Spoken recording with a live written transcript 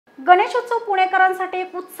गणेशोत्सव पुणेकरांसाठी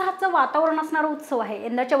एक उत्साहाचं वातावरण असणारा उत्सव आहे।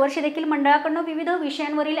 यंदाच्या वर्षी देखील मंडळाकडून विविध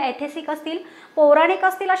विषयांवरील ऐतिहासिक असतील, पौराणिक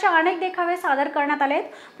असतील अशा अनेक देखावे सादर करण्यात आलेत।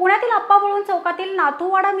 पुण्यातील आप्पाबळवंत चौकातील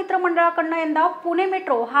नातूवाडा मित्र मंडळाकडून यंदा पुणे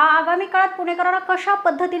मेट्रो हा आगामी काळात पुणेकरांना कशा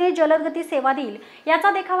पद्धतीने जलदगती सेवा देईल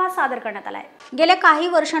याचा देखावा सादर करण्यात आलाय। गेल्या काही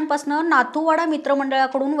वर्षांपासून नातूवाडा मित्र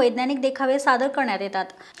मंडळाकडून वैज्ञानिक देखावे सादर करण्यात येतात।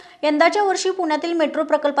 यंदाच्या वर्षी पुण्यातील मेट्रो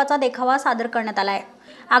प्रकल्पाचा देखावा सादर करण्यात आलाय।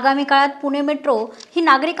 आगामी काळात पुणे मेट्रो ही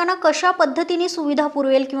नागरिकांना कशा पद्धतीने सुविधा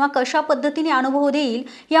पुरवेल किंवा कशा पद्धतीने अनुभव देईल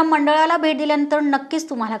या मंडळाला भेट दिल्यानंतर नक्कीच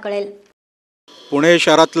तुम्हाला कळेल। पुणे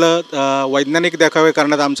शहरातलं वैज्ञानिक देखावे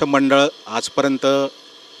करण्यात आमचं मंडळ आजपर्यंत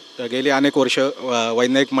गेली अनेक वर्ष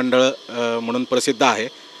वैज्ञानिक मंडळ म्हणून प्रसिद्ध आहे।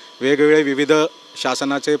 वेगवेगळे विविध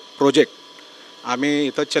शासनाचे प्रोजेक्ट आम्ही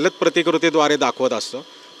इथं चलत प्रतिकृतीद्वारे दाखवत असतो।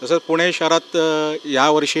 तसंच पुणे शहरात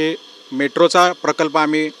यावर्षी मेट्रोचा प्रकल्प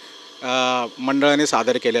आम्ही मंडळाने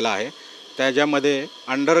सादर केलेला आहे। त्याच्यामध्ये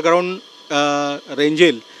अंडरग्राऊंड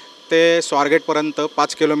रेंजिल ते स्वारगेटपर्यंत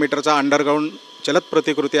 5 किलोमीटरचा अंडरग्राऊंड चलत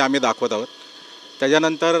प्रतिकृती आम्ही दाखवत आहोत।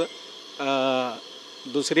 त्याच्यानंतर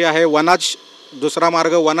दुसरी आहे दुसरा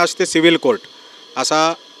मार्ग वनाज ते सिव्हिल कोर्ट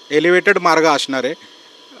असा एलिव्हेटेड मार्ग असणार आहे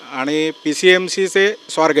आणि PCMC ते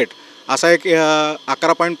स्वारगेट असा एक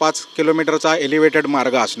 11.5 किलोमीटरचा एलिव्हेटेड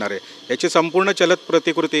मार्ग असणार आहे। याची संपूर्ण चलत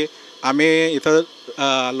प्रतिकृती आम्ही इथं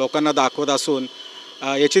लोकांना दाखवत असून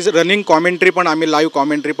याची रनिंग कॉमेंट्री पण आम्ही लाईव्ह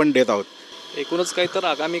कॉमेंट्री पण देत आहोत। एकूणच काय तर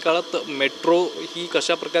आगामी काळात मेट्रो ही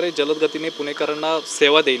कशा प्रकारे जलद गतीने पुणेकरांना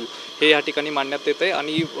सेवा देईल हे या ठिकाणी मांडण्यात येत आहे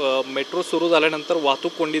आणि मेट्रो सुरू झाल्यानंतर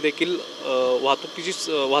वाहतूक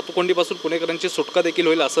कोंडीपासून पुणेकरांची सुटका देखील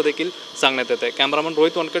होईल असं देखील सांगण्यात येत आहे। कॅमेरामन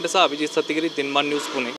रोहित वानखेडेसह अभिजित सतीगिरी, दिनमान न्यूज पुणे।